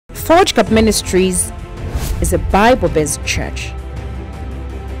Forge Cup Ministries is a Bible-based church.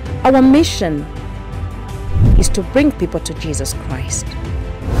 Our mission is to bring people to Jesus Christ.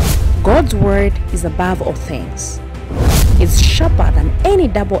 God's word is above all things. It's sharper than any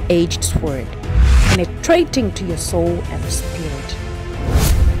double-edged sword, penetrating to your soul and spirit.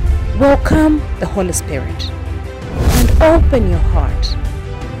 Welcome the Holy Spirit and open your heart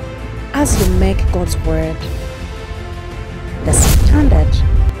as you make God's word the standard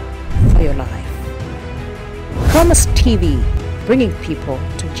for your life. Promise TV, bringing people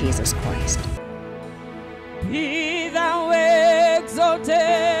to Jesus Christ. Be thou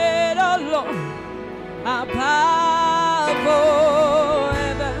exalted, O Lord, above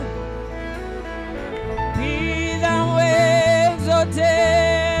forever. Be thou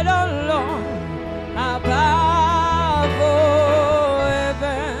exalted, O Lord, above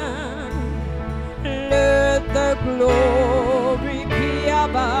forever. Let the glory be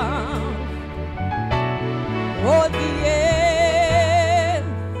above all the earth.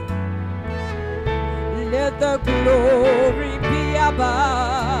 Let the glory be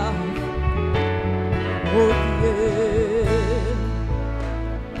above all the earth.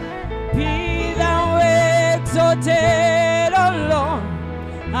 Be thou exalted, O Lord,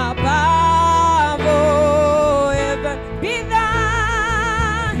 above all heaven. Be thou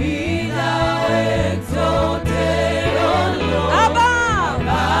exalted, O Lord, above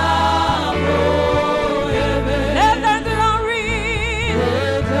all heaven. Let the glory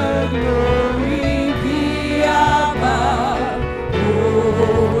be above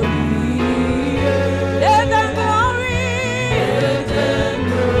all the earth. Let the glory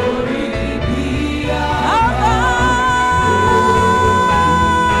be above.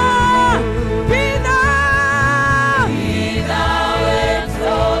 Be thou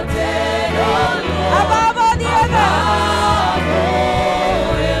exalted, O Lord, above all the heaven.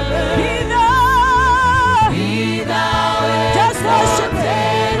 Be thou just worship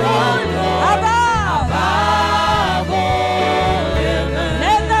Him, above all heaven.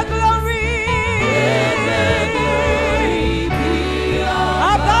 Let the glory be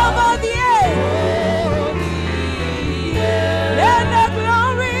above all the earth. Let the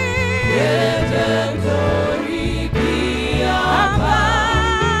glory be above.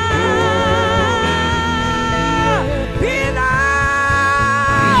 Be thou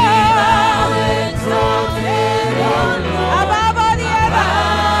exalted, O Lord, above all the heaven.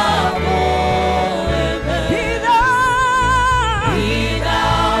 Be thou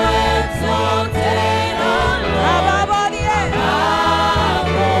exalted, O Lord, above all the earth.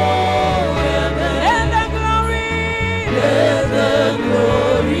 Let the glory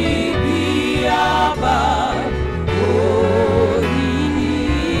be above all the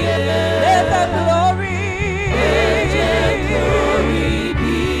earth. Let the glory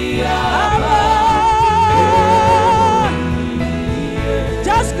be above.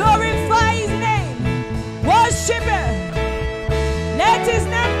 Just glorify His name. Worship Him. Let His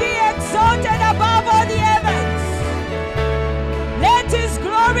name be exalted above all the heavens. Let His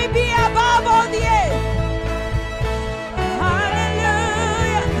glory be above all the earth.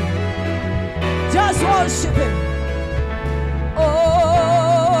 Hallelujah. Just worship Him.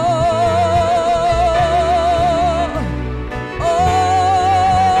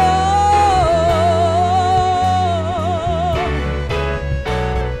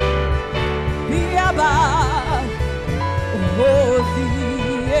 Be above all the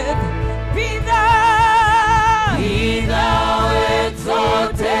earth. Be thou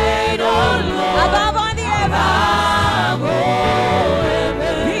exalted, O Lord, above all the heaven.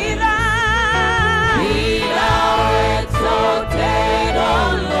 Be thou exalted, O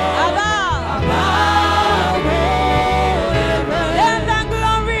Lord, above all heaven. Let the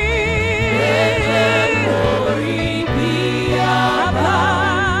glory be above.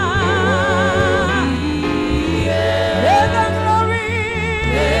 Let the glory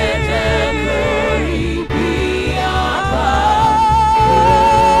be above.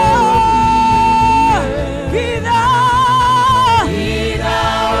 Be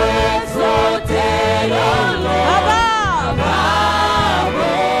thou exalted, O Lord, above all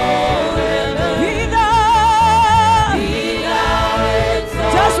heaven. Be thou exalted,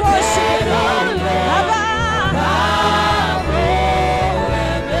 just worship Him, above all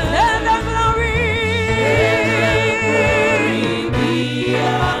heaven. Let the glory be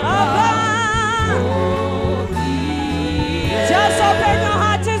above all the earth. Just open your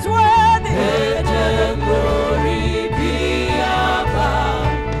heart, His word. Let the glory be above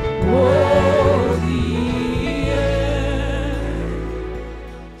all the earth.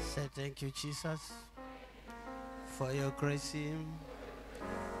 Say thank you, Jesus, for your grace.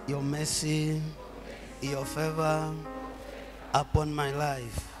 your mercy, your favor upon my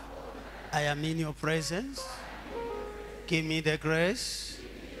life. I am in your presence. Give me the grace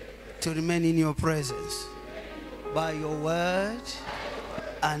to remain in your presence by your word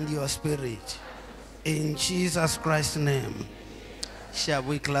and your spirit. In Jesus Christ's name. Shall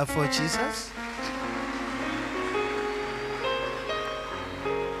we clap for Jesus?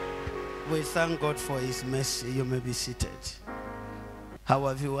 We thank God for his mercy. You may be seated.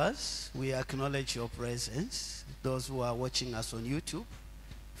 Our viewers, we acknowledge your presence. Those who are watching us on YouTube,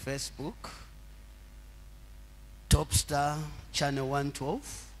 Facebook, Top Star, Channel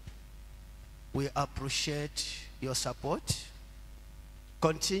 112, we appreciate your support.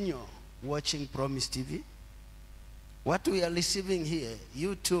 Continue watching Promise TV. What we are receiving here,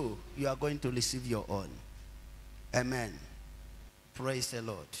 you too, you are going to receive your own. Amen. Praise the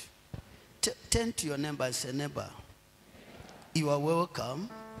Lord. Turn to your neighbor and say, neighbor, you are welcome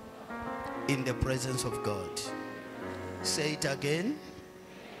in the presence of God. Say it again.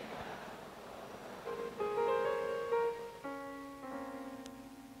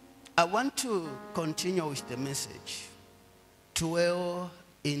 I want to continue with the message. Dwell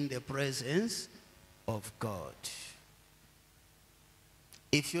in the presence of God.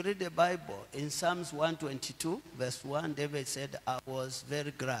 If you read the Bible, in Psalms 122, verse 1, David said, I was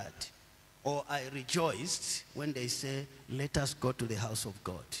very glad, or I rejoiced when they say, let us go to the house of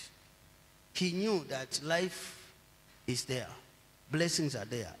God. He knew that life is there. Blessings are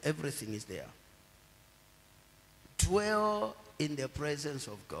there. Everything is there. Dwell in the presence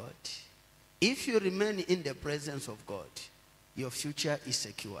of God. If you remain in the presence of God, your future is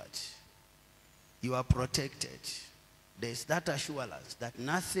secured. You are protected. There's that assurance that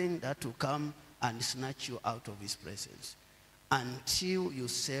nothing that will come and snatch you out of his presence until you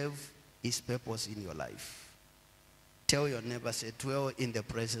serve his purpose in your life. Tell your neighbor, say, dwell in the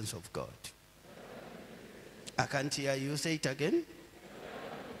presence of God. I can't hear you. Say it again.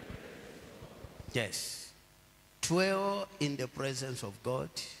 Yes. Dwell in the presence of God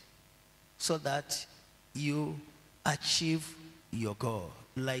so that you achieve your goal,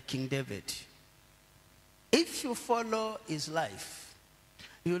 like King David. If you follow his life,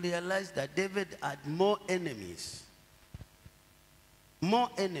 you realize that David had more enemies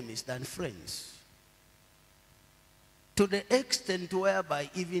than friends. To the extent whereby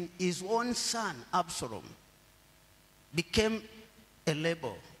even his own son, Absalom, became a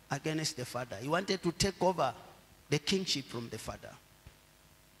label against the father. He wanted to take over the kingship from the father.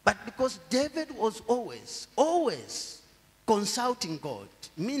 But because David was always consulting God,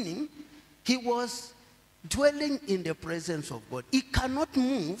 meaning he was dwelling in the presence of God. He cannot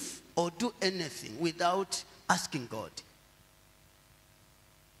move or do anything without asking God.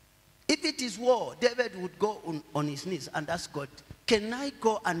 If it is war, David would go on his knees and ask God, can I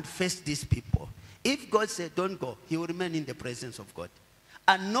go and face these people? If God said, don't go, he will remain in the presence of God.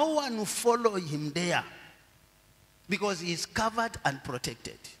 And no one will follow him there because he is covered and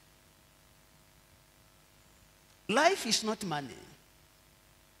protected. Life is not money.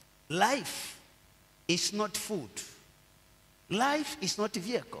 Life is not food. Life is not a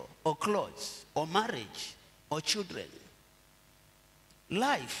vehicle or clothes or marriage or children.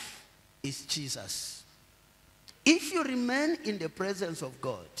 Life is Jesus. If you remain in the presence of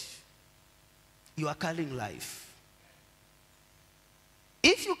God, you are carrying life.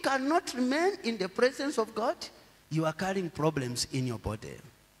 If you cannot remain in the presence of God, you are carrying problems in your body.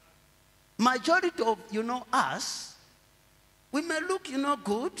 Majority of, us, we may look,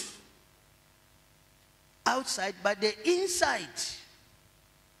 good outside, but the inside,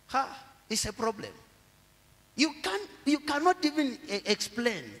 is a problem. You cannot even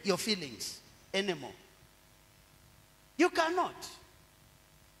explain your feelings anymore. You cannot.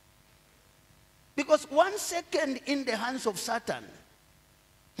 Because 1 second in the hands of Satan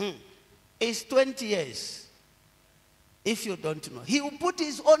is 20 years. If you don't know, he will put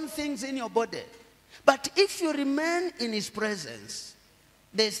his own things in your body. But if you remain in his presence,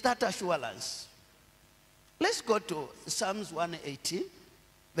 there's that assurance. Let's go to Psalms 118,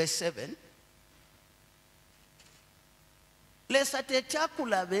 verse 7. Lesate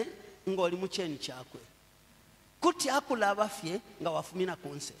chakulabe ngoli mucheni chakwe. Kuti akulaba fye nga wafumina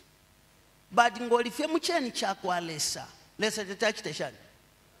kunse. But ngoli fye mucheni chakwa lesa. Lesate tachiteshani.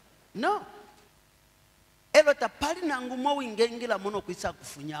 No. Elota pali nangu mo wingengila mono kuisa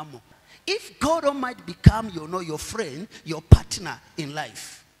kufunyamo. If God Almighty become your friend, your partner in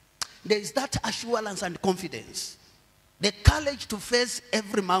life, there is that assurance and confidence. The courage to face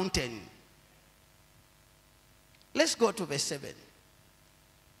every mountain. Let's go to verse 7.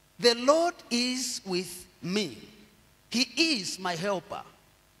 The Lord is with me. He is my helper.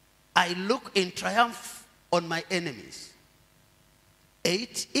 I look in triumph on my enemies.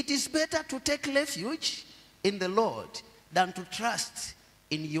 8, it is better to take refuge in the Lord than to trust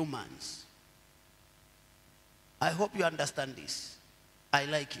in humans. I hope you understand this. I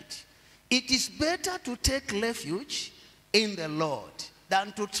like it. It is better to take refuge in the Lord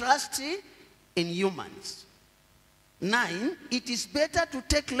than to trust in humans. 9, it is better to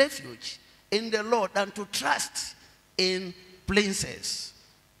take refuge in the Lord than to trust in princes.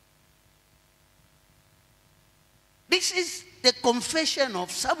 This is the confession of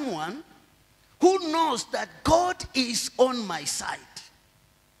someone who knows that God is on my side.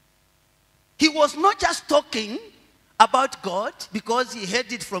 He was not just talking about God because he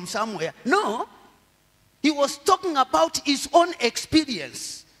heard it from somewhere. No, he was talking about his own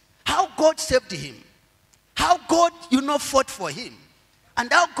experience. How God saved him. How God, fought for him. And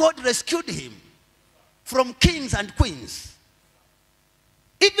how God rescued him from kings and queens.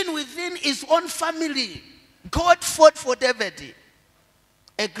 Even within his own family, God fought for David,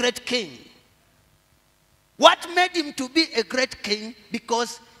 a great king. What made him to be a great king?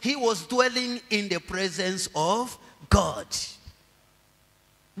 Because he was dwelling in the presence of God.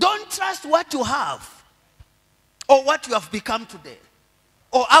 Don't trust what you have or what you have become today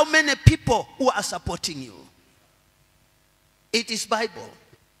or how many people who are supporting you. It is Bible.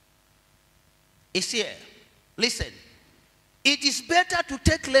 It's here. Listen. It is better to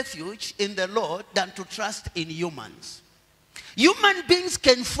take refuge in the Lord than to trust in humans. Human beings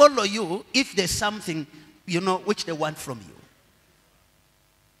can follow you if there's something, which they want from you.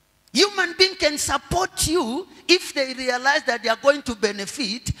 Human beings can support you if they realize that they are going to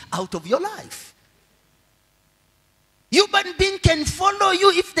benefit out of your life. Human beings can follow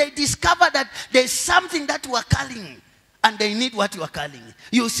you if they discover that there's something that you are carrying and they need what you are carrying.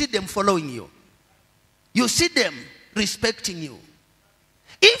 You see them following you. You see them respecting you.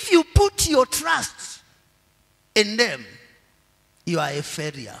 If you put your trust in them, you are a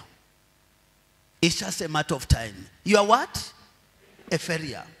failure. It's just a matter of time. You are what? A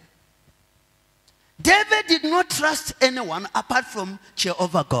failure. David did not trust anyone apart from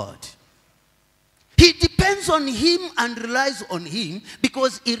Jehovah God. He depends on him and relies on him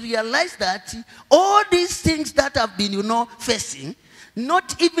because he realized that all these things that I've been, facing,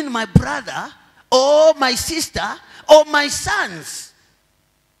 not even my brother or my sister or my sons,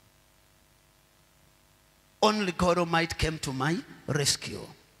 only God Almighty came to my rescue.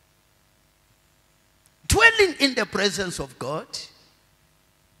 Dwelling in the presence of God,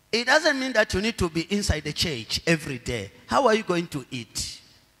 it doesn't mean that you need to be inside the church every day. How are you going to eat?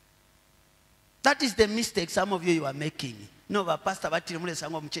 That is the mistake some of you are making. No, pastor, did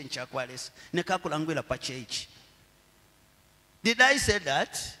I say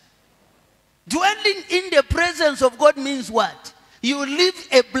that? Dwelling in the presence of God means what? You live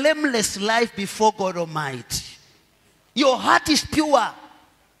a blameless life before God Almighty. Your heart is pure.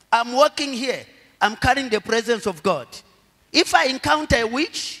 I'm walking here. I'm carrying the presence of God. If I encounter a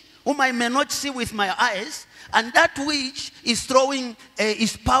witch, whom I may not see with my eyes, and that witch is throwing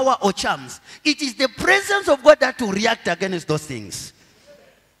his power or charms, it is the presence of God that will react against those things.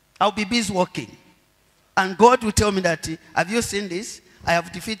 I'll be busy walking. And God will tell me that, have you seen this? I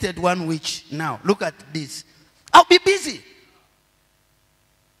have defeated one witch now. Look at this. I'll be busy.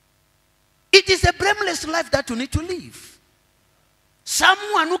 It is a blameless life that you need to live.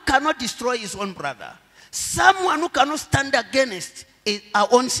 Someone who cannot destroy his own brother. Someone who cannot stand against our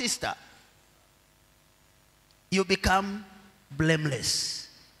own sister. You become blameless.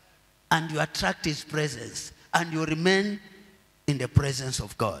 And you attract his presence. And you remain in the presence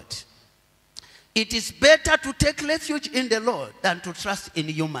of God. It is better to take refuge in the Lord than to trust in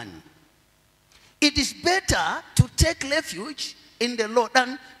human. It is better to take refuge in the Lord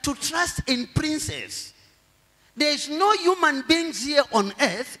than to trust in princes. There is no human beings here on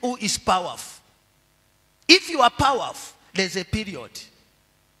earth who is powerful. If you are powerful, there's a period.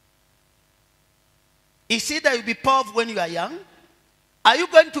 Is it that you'll be powerful when you are young? Are you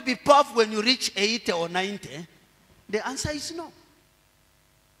going to be powerful when you reach 80 or 90? The answer is no.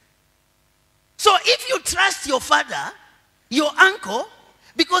 So if you trust your father, your uncle,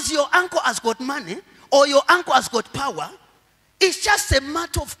 because your uncle has got money or your uncle has got power, it's just a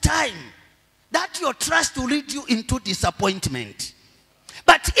matter of time that your trust will lead you into disappointment.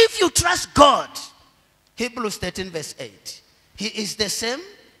 But if you trust God, Hebrews 13 verse 8, he is the same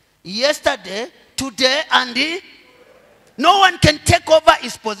yesterday, today, and no one can take over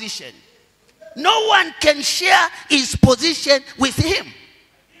his position. No one can share his position with him.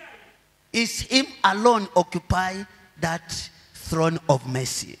 It's him alone occupy that throne of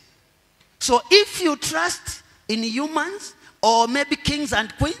mercy. So if you trust in humans or maybe kings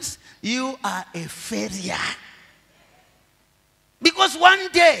and queens, you are a failure. Because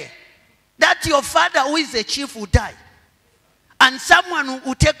one day, that your father who is a chief will die. And someone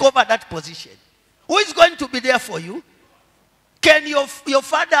will take over that position. Who is going to be there for you? Can your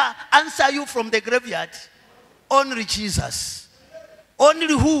father answer you from the graveyard? Only Jesus.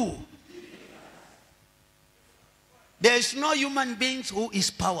 Only who? There is no human being who is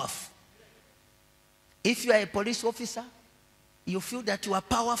powerful. If you are a police officer, you feel that you are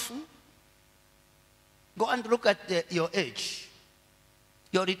powerful, go and look at your age.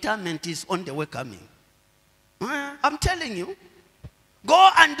 Your retirement is on the way coming. I'm telling you. Go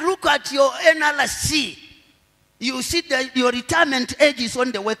and look at your NLC. You see that your retirement age is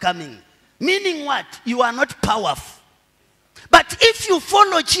on the way coming. Meaning what? You are not powerful. But if you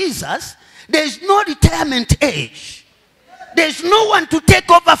follow Jesus, there is no retirement age. There is no one to take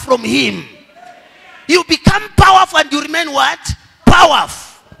over from him. You become powerful and you remain what? Powerful.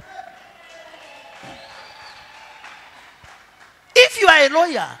 If you are a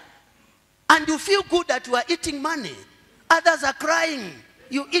lawyer and you feel good that you are eating money, others are crying,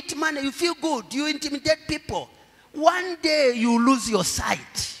 you eat money, you feel good, you intimidate people, one day you lose your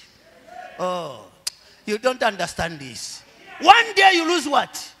sight. Oh, you don't understand this. One day you lose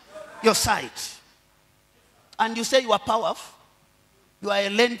what? Your sight. And you say you are powerful. You are a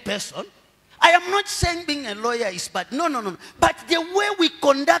learned person. I am not saying being a lawyer is bad. No. But the way we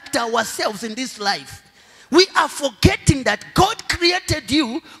conduct ourselves in this life, we are forgetting that God created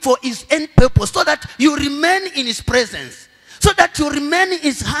you for his end purpose, so that you remain in his presence, so that you remain in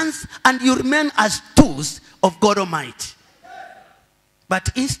his hands and you remain as tools of God Almighty. But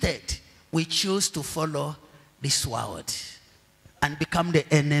instead, we choose to follow this world and become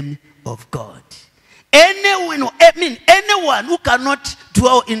the enemy of God. Anyone who cannot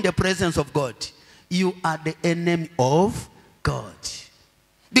dwell in the presence of God, you are the enemy of God.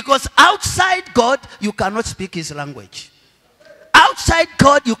 Because outside God, you cannot speak his language. Outside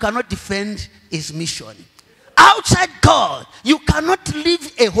God, you cannot defend his mission. Outside God, you cannot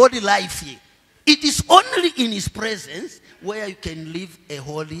live a holy life here. It is only in his presence where you can live a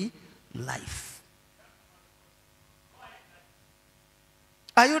holy life.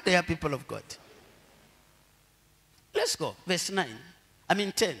 Are you there, people of God? Let's go. Verse 10.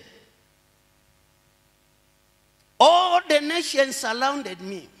 All the nations surrounded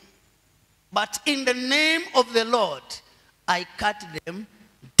me, but in the name of the Lord, I cut them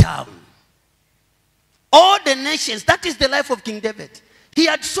down. All the nations, that is the life of King David. He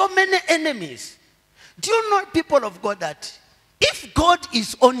had so many enemies. Do you know, people of God, that if God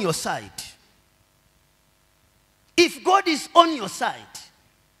is on your side, if God is on your side,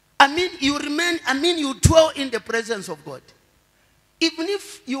 you dwell in the presence of God. Even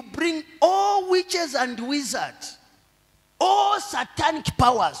if you bring all witches and wizards, all satanic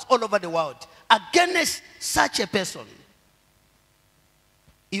powers all over the world against such a person,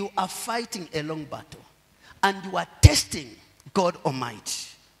 you are fighting a long battle and you are testing God Almighty.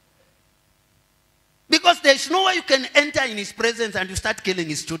 Because there's no way you can enter in his presence and you start killing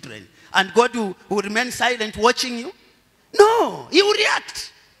his children and God will remain silent watching you. No, he will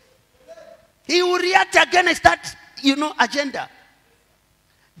react. He will react against that, agenda.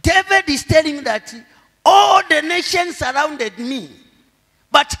 David is telling that all the nations surrounded me,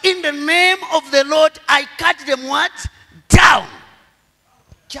 but in the name of the Lord, I cut them what? Down.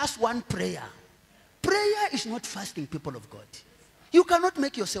 Just one prayer. Prayer is not fasting, people of God. You cannot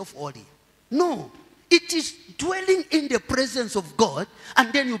make yourself holy. No. It is dwelling in the presence of God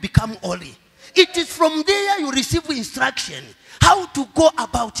and then you become holy. It is from there you receive instruction. How to go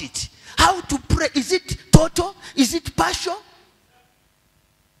about it. How to pray. Is it total? Is it partial?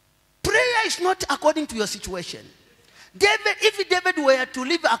 Prayer is not according to your situation. If David were to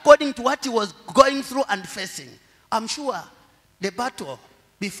live according to what he was going through and facing, I'm sure the battle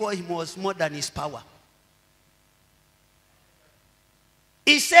before him was more than his power.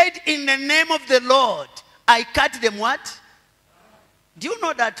 He said, in the name of the Lord, I cut them what? Do you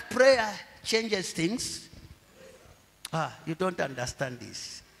know that prayer changes things? You don't understand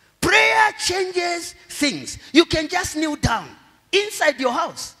this. Prayer changes things. You can just kneel down inside your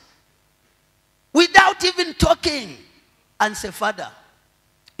house without even talking and say, Father,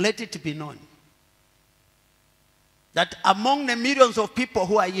 let it be known that among the millions of people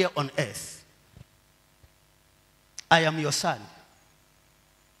who are here on earth, I am your son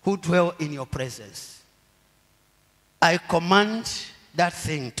who dwell in your presence. I command that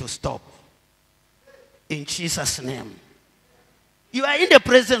thing to stop in Jesus' name. You are in the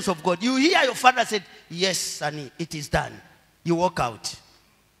presence of God. You hear your father say, yes, sonny, it is done. You walk out.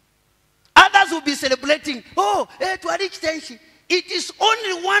 Others will be celebrating. Oh, to reach tension. It is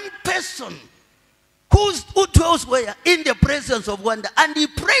only one person who dwells where? In the presence of wonder. And he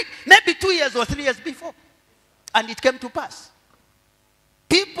prayed maybe 2 years or 3 years before. And it came to pass.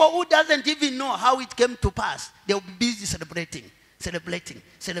 People who doesn't even know how it came to pass, they will be busy celebrating.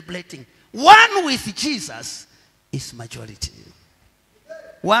 One with Jesus is majority.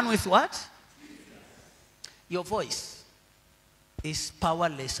 One with what? Your voice is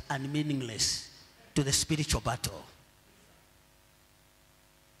powerless and meaningless to the spiritual battle.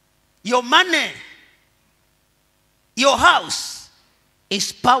 Your money, your house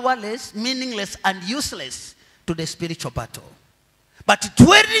is powerless, meaningless, and useless to the spiritual battle. But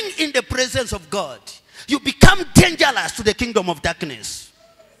dwelling in the presence of God, you become dangerous to the kingdom of darkness.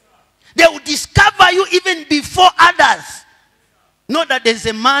 They will discover you even before others. Not that there's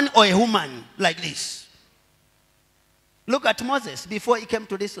a man or a woman like this. Look at Moses before he came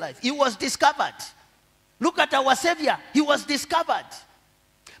to this life. He was discovered. Look at our Savior. He was discovered.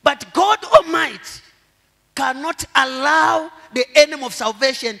 But God Almighty cannot allow the enemy of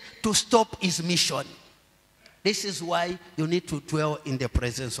salvation to stop his mission. This is why you need to dwell in the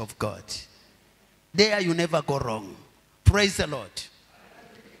presence of God. There you never go wrong. Praise the Lord.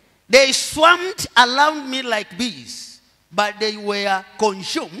 They swarmed around me like bees, but they were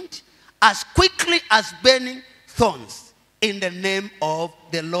consumed as quickly as burning thorns. In the name of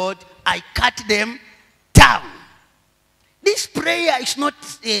the Lord, I cut them down. This prayer is not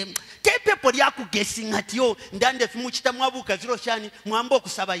people yaku guessing at yo ndande fimuchita mwabuka ziro shani mwambo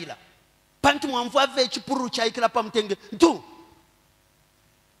kusabaila pantu mwamvave chipuru chaikira pamtenge ntu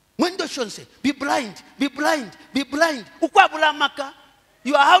mwendo shonse be blind ukwabula maka.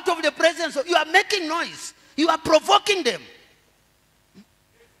 You are out of the presence of, you are making noise, you are provoking them.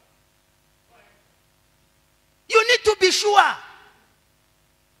 You need to be sure.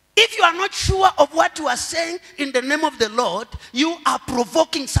 If you are not sure of what you are saying in the name of the Lord, you are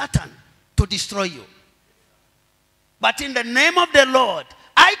provoking Satan to destroy you. But in the name of the Lord,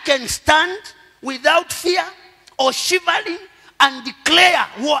 I can stand without fear or shivering and declare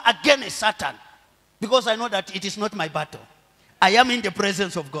war against Satan. Because I know that it is not my battle. I am in the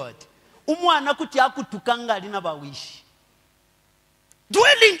presence of God. Dwelling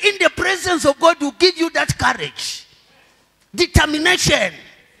in the presence of God will give you that courage, determination,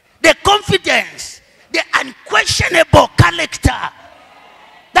 the confidence, the unquestionable character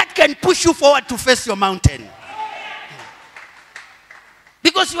that can push you forward to face your mountain.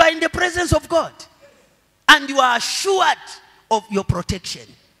 Because you are in the presence of God and you are assured of your protection.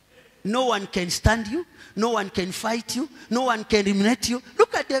 No one can stand you, no one can fight you, no one can eliminate you.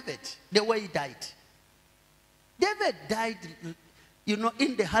 Look at David, the way he died. David died, you know,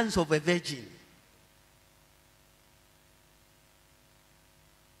 in the hands of a virgin.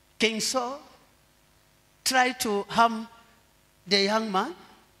 King Saul tried to harm the young man.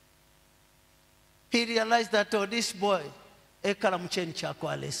 He realized that, oh, this boy, you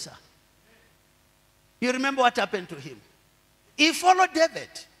remember what happened to him? He followed David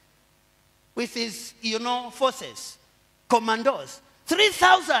with his, forces, commandos.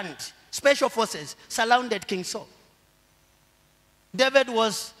 3,000 special forces surrounded King Saul. David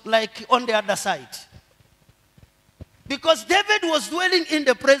was like on the other side. Because David was dwelling in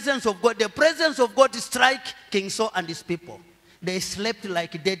the presence of God. The presence of God struck King Saul and his people. They slept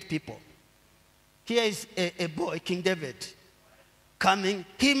like dead people. Here is a boy, King David, coming.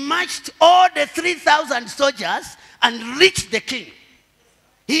 He marched all the 3,000 soldiers and reached the king.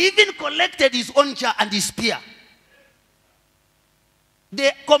 He even collected his own jar and his spear.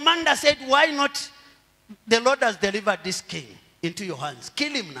 The commander said, why not? The Lord has delivered this king into your hands.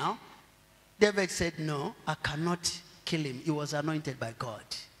 Kill him now. David said, no, I cannot kill him. He was anointed by God.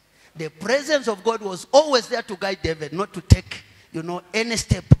 The presence of God was always there to guide David, not to take, any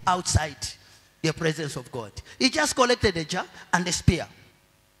step outside the presence of God. He just collected a jar and a spear.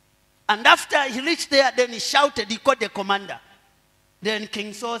 And after he reached there, then he shouted, he called the commander. Then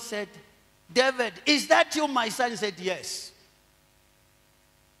King Saul said, David, is that you, my son? He said, yes.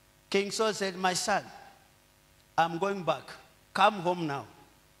 King Saul said, my son, I'm going back. Come home now.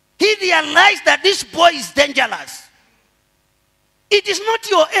 He realized that this boy is dangerous. It is not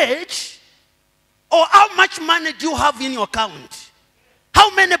your age or how much money do you have in your account. How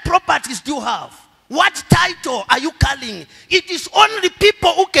many properties do you have? What title are you carrying? It is only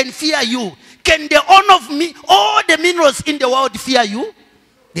people who can fear you. Can the honor of me, all the minerals in the world fear you?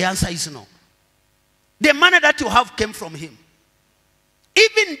 The answer is no. The money that you have came from him.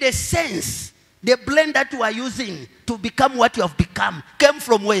 Even the sense, the blend that you are using to become what you have become came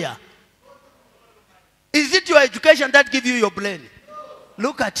from where? Is it your education that gives you your blend?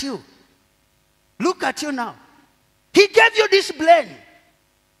 Look at you. Look at you now. He gave you this brain.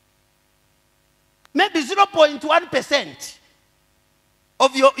 Maybe 0.1%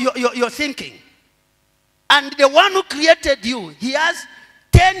 of your thinking. And the one who created you, he has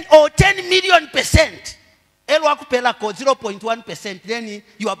 10 or 10 million %. 0.1%. Then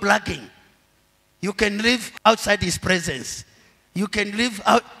you are bragging. You can live outside his presence. You can live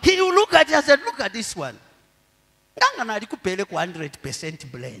out. He will look at you and say, look at this one.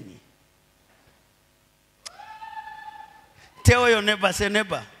 100% brain. Tell your neighbor, say,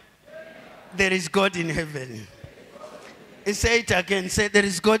 neighbor, there is God in heaven. And say it again. Say, there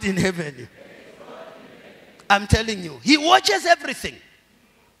is God in heaven. I'm telling you, he watches everything.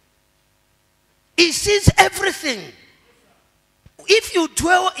 He sees everything. If you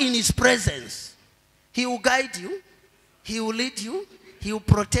dwell in his presence, he will guide you, he will lead you, he will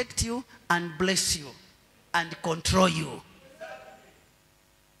protect you and bless you and control you.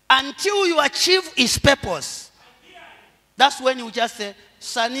 Until you achieve his purpose. That's when you just say,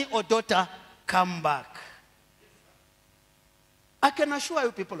 sonny or daughter, come back. I can assure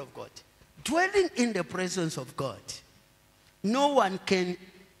you, people of God, dwelling in the presence of God, no one can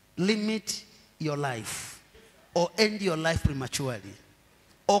limit your life or end your life prematurely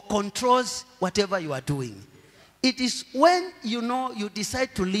or controls whatever you are doing. It is when you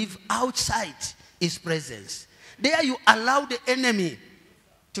decide to live outside his presence. There you allow the enemy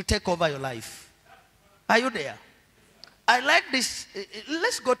to take over your life. Are you there? I like this.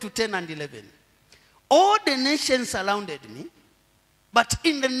 Let's go to 10 and 11. All the nations surrounded me, but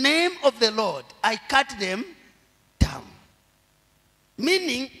in the name of the Lord, I cut them down.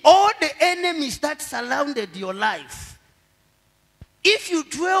 Meaning, all the enemies that surrounded your life, if you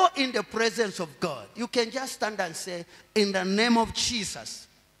dwell in the presence of God, you can just stand and say, in the name of Jesus,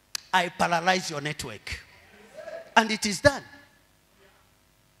 I paralyze your network. And it is done.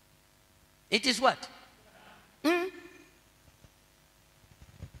 It is what?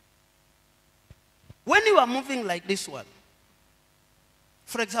 When you are moving like this one,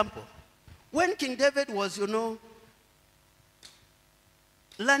 for example, when King David was,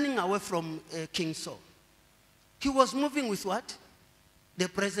 running away from King Saul, he was moving with what? The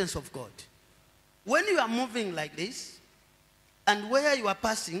presence of God. When you are moving like this, and where you are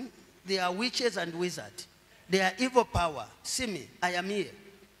passing, there are witches and wizards. There are evil power. See me, I am here.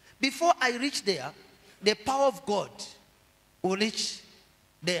 Before I reach there, the power of God will reach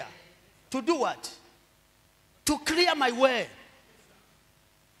there. To do what? To clear my way.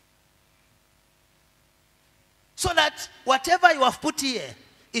 So that whatever you have put here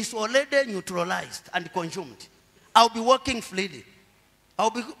is already neutralized and consumed. I'll be walking freely.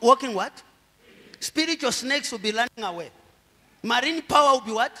 I'll be walking what? Spiritual snakes will be running away. Marine power will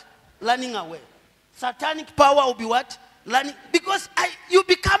be what? Running away. Satanic power will be what? Running. Because you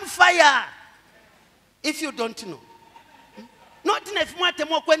become fire. If you don't know. Not if mwate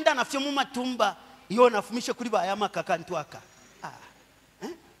mwa kwenda na fyomu matumba yo nafumishe kuri bayama kakantwaka.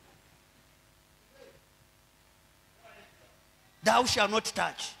 Thou shalt not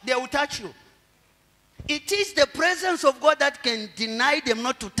touch. They will touch you. It is the presence of God that can deny them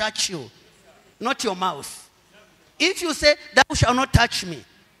not to touch you, not your mouth. If you say, thou shalt not touch me,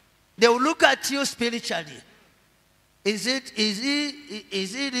 they will look at you spiritually. Is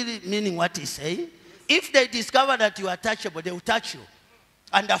he really meaning what he's saying? If they discover that you are touchable, they will touch you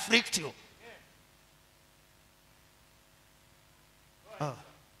and afflict you. Oh.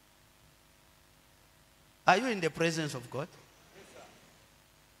 Are you in the presence of God?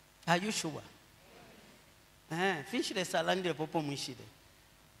 Are you sure? Finshire salandire popo mwishire.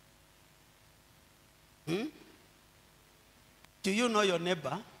 Do you know your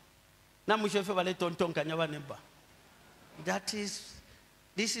neighbor? Na mwishofe wale tonton kanyawa neighbor.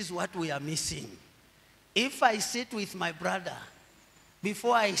 This is what we are missing. If I sit with my brother,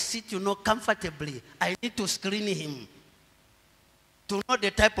 before I sit, comfortably, I need to screen him to know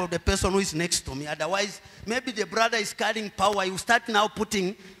the type of the person who is next to me. Otherwise, maybe the brother is carrying power. You start now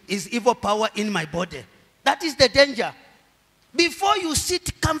putting his evil power in my body. That is the danger. Before you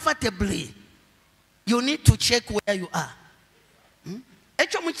sit comfortably, you need to check where you are.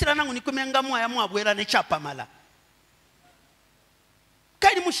 Echo muchirana ngunikumenga mwa ya mwa bwera ne chapa mala.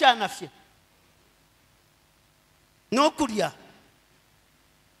 Kaidi mushana fye. No kuria.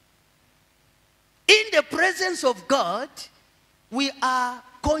 In the presence of God, we are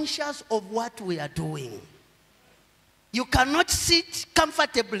conscious of what we are doing. You cannot sit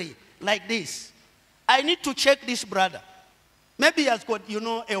comfortably like this. I need to check this brother. Maybe he has got,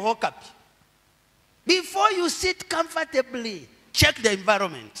 a hookup. Before you sit comfortably, check the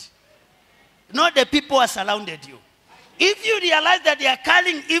environment. Not the people who are surrounded you. If you realize that they are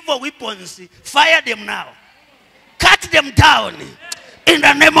carrying evil weapons, fire them now. cut them down in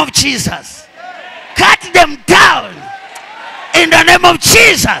the name of Jesus. Cut them down in the name of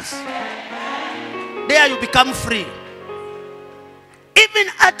Jesus. There you become free. Even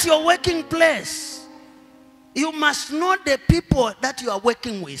at your working place, you must know the people that you are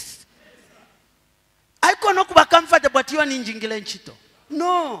working with. I cannot be comfortable, but you are ninjingile nchito.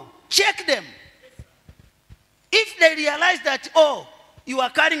 No, check them. If they realize that, oh, you are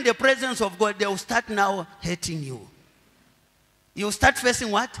carrying the presence of God, they will start now hating you. You will start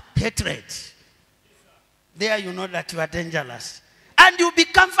facing what? Hatred. There you know that you are dangerous. And you'll be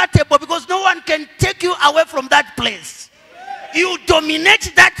comfortable because no one can take you away from that place. You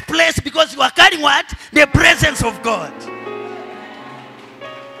dominate that place because you are carrying what? The presence of God.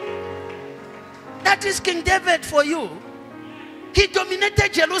 That is King David for you. He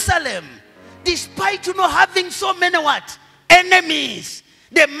dominated Jerusalem. Despite having so many what? Enemies.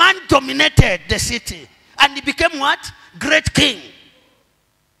 The man dominated the city. And he became what? Great king.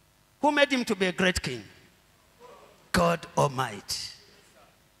 Who made him to be a great king? God Almighty.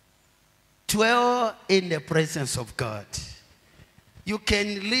 Dwell in the presence of God. You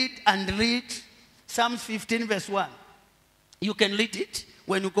can lead and read Psalms 15 verse 1. You can read it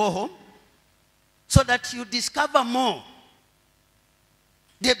when you go home so that you discover more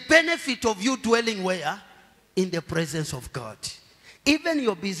the benefit of you dwelling where? In the presence of God. Even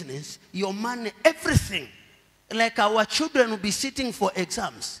your business, your money, everything. Like our children will be sitting for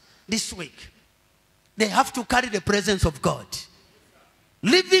exams this week. They have to carry the presence of God.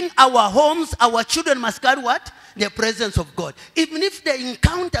 Leaving our homes, our children must carry what? The presence of God. Even if they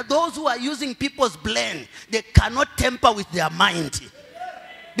encounter those who are using people's blame, they cannot tamper with their mind.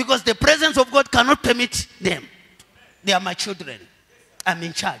 Because the presence of God cannot permit them. They are my children. I'm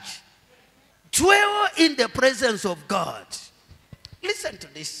in charge. Dwell in the presence of God. Listen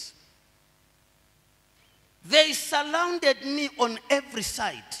to this. They surrounded me on every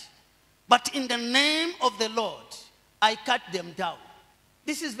side. But in the name of the Lord, I cut them down.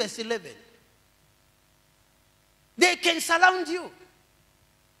 This is verse 11. They can surround you.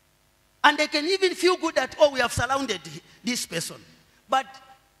 And they can even feel good that, oh, we have surrounded this person. But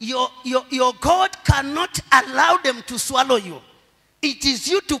your God cannot allow them to swallow you. It is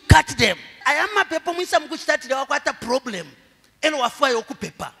you to cut them. I am a people when some good start they got a problem. And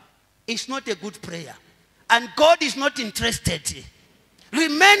it's not a good prayer. And God is not interested.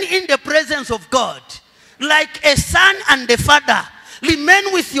 Remain in the presence of God. Like a son and a father.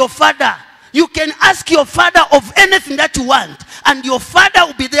 Remain with your father. You can ask your father of anything that you want. And your father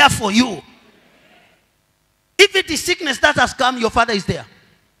will be there for you. If it is sickness that has come, your father is there.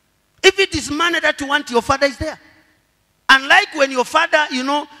 If it is money that you want, your father is there. Unlike when your father,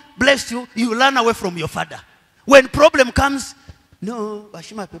 bless you, you run away from your father. When problem comes, no,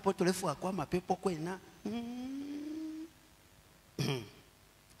 bashima people to lefu akwa people kwena.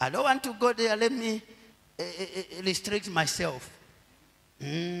 I don't want to go there. Let me restrict myself.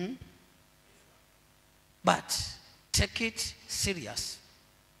 But take it serious.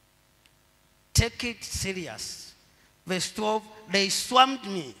 Take it serious. Verse 12, they swarmed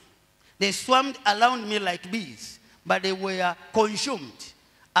me. They swarmed around me like bees, but they were consumed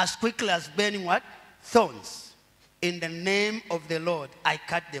as quickly as burning what? Thorns. In the name of the Lord, I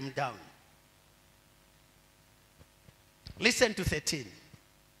cut them down. Listen to 13.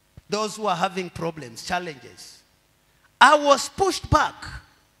 Those who are having problems, challenges. I was pushed back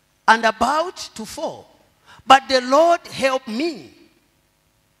and about to fall, but the Lord helped me.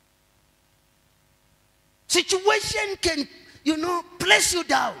 Situation can, place you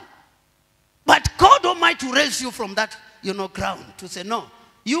down. But God Almighty will raise you from that, ground to say, no,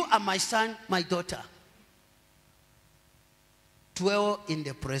 you are my son, my daughter. Dwell in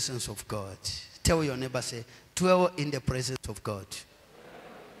the presence of God. Tell your neighbor, say, dwell in the presence of God.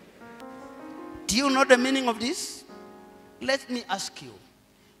 Do you know the meaning of this? Let me ask you.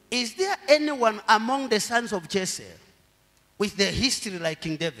 Is there anyone among the sons of Jesse with the history like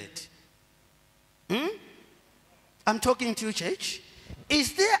King David? I'm talking to you, church.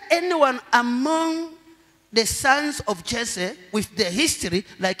 Is there anyone among the sons of Jesse with the history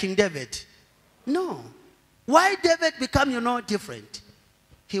like King David? No. Why David become, different?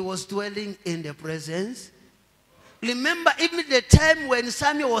 He was dwelling in the presence. Remember, even the time when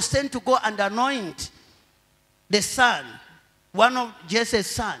Samuel was sent to go and anoint the son, one of Jesse's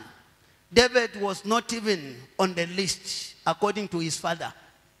son, David was not even on the list according to his father.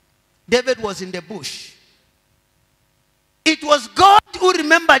 David was in the bush. It was God who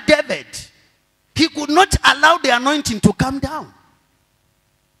remembered David. He could not allow the anointing to come down.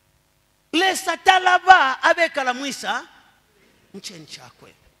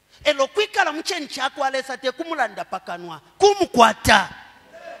 elo kwikala mukyeni kyakwalesa tekumulanda pakanwa kumukwata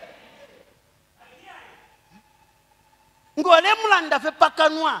ngole mulanda fe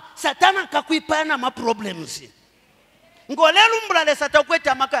pakanwa satana kakwipana ma problems ngole lumbulale sata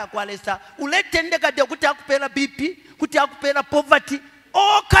kweta maka yakwalesa uletendeka de kuti akupera BP kuti akupera poverty,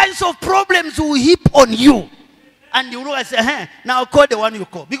 all kinds of problems will heap on you. And you will say, hey, now call the one you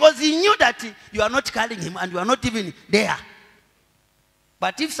call. Because he knew that you are not calling him and you are not even there.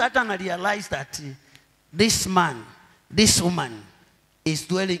 But if Satan realized that this man, this woman is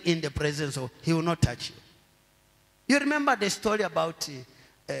dwelling in the presence of, he will not touch you. You remember the story about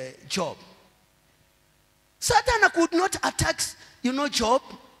Job. Satan could not attack, Job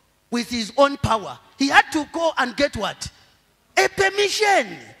with his own power. He had to go and get what? A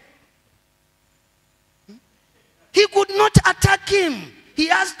permission. He could not attack him. He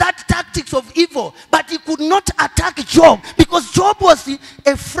has that tactics of evil, but he could not attack Job because Job was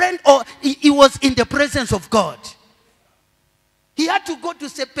a friend, or he was in the presence of God. He had to go to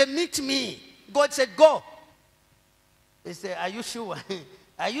say, permit me. God said, go. He said, are you sure?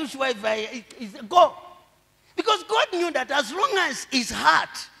 Are you sure he said, go? Because God knew that as long as his heart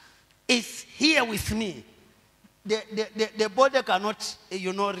is here with me, the body cannot,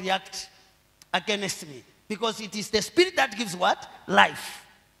 react against me. Because it is the spirit that gives what? Life.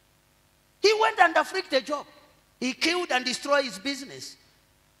 He went and afflicted Job. He killed and destroyed his business.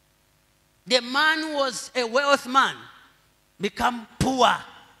 The man was a wealthy man, become poor.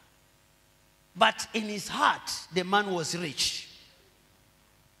 But in his heart, the man was rich.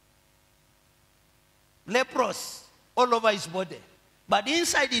 Leprous all over his body. But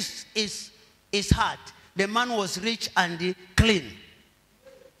inside his heart, the man was rich and clean.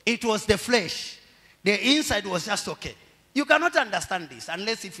 It was the flesh. The inside was just okay. You cannot understand this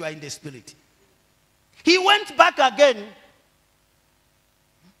unless if you are in the spirit. He went back again.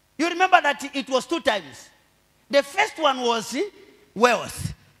 You remember that it was 2 times. The first one was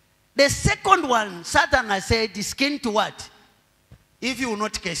wealth. The second one, Satan has said, is skin to what? If he will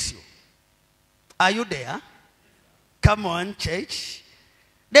not curse you. Are you there? Come on, church.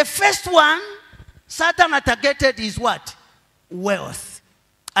 The first one, Satan targeted is what? Wealth.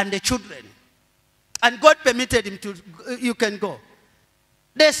 And the children. And God permitted him to, you can go.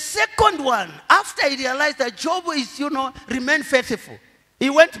 The second one, after he realized that Job is, remain faithful, he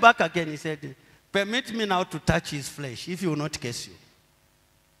went back again. He said, permit me now to touch his flesh if he will not curse you.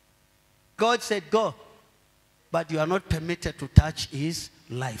 God said, go. But you are not permitted to touch his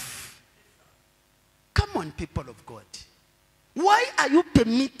life. Come on, people of God. Why are you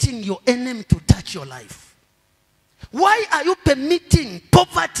permitting your enemy to touch your life? Why are you permitting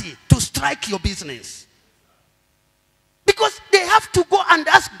poverty to strike your business? Because they have to go and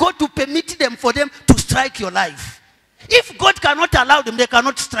ask God to permit them for them to strike your life. If God cannot allow them, they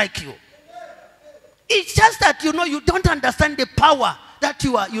cannot strike you. It's just that, you don't understand the power that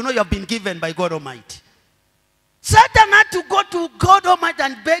you have been given by God Almighty. Satan had to go to God Almighty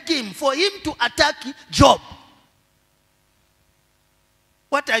and beg him for him to attack Job.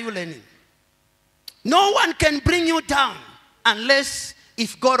 What are you learning? No one can bring you down unless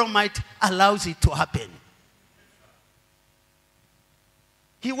if God Almighty allows it to happen.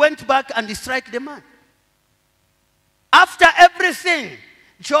 He went back and struck the man. After everything,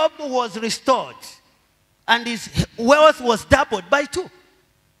 Job was restored and his wealth was doubled by 2.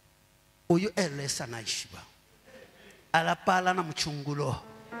 Uyu elesa naishiba. Alapala na mchungulo.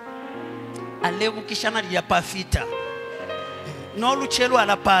 Alevu kishana liyapafita. No luchelu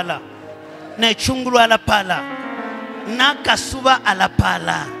alapala. Na chungulu alapala. Na kasuba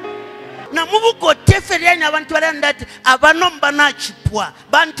alapala. Na mubuko teferiani abantu balanda abanomba na chipwa.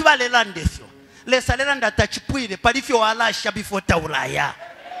 Bantu balelandefyo. Lesa lelanda tachipuire palifyo walasha before taulaya.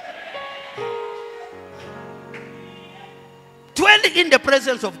 Dwelling in the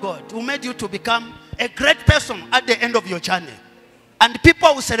presence of God who made you to become a great person at the end of your journey. And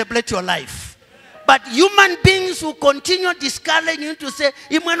people will celebrate your life. But human beings will continue discouraging you to say,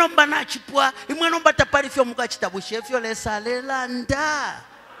 imwenomba na chipwa, imwenomba taparifyo muka chitabushefyo lesa lelanda.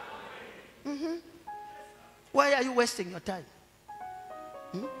 Why are you wasting your time?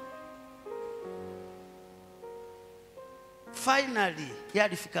 Finally,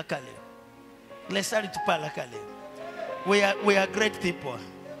 yalifika kale. Lesali tupala kale. We are great people.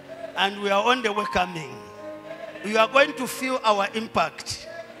 And we are on the way coming. You are going to feel our impact.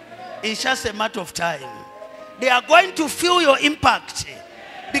 It's just a matter of time. They are going to feel your impact.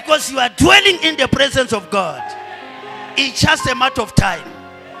 Because you are dwelling in the presence of God. It's just a matter of time.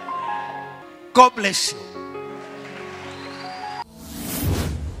 God bless you.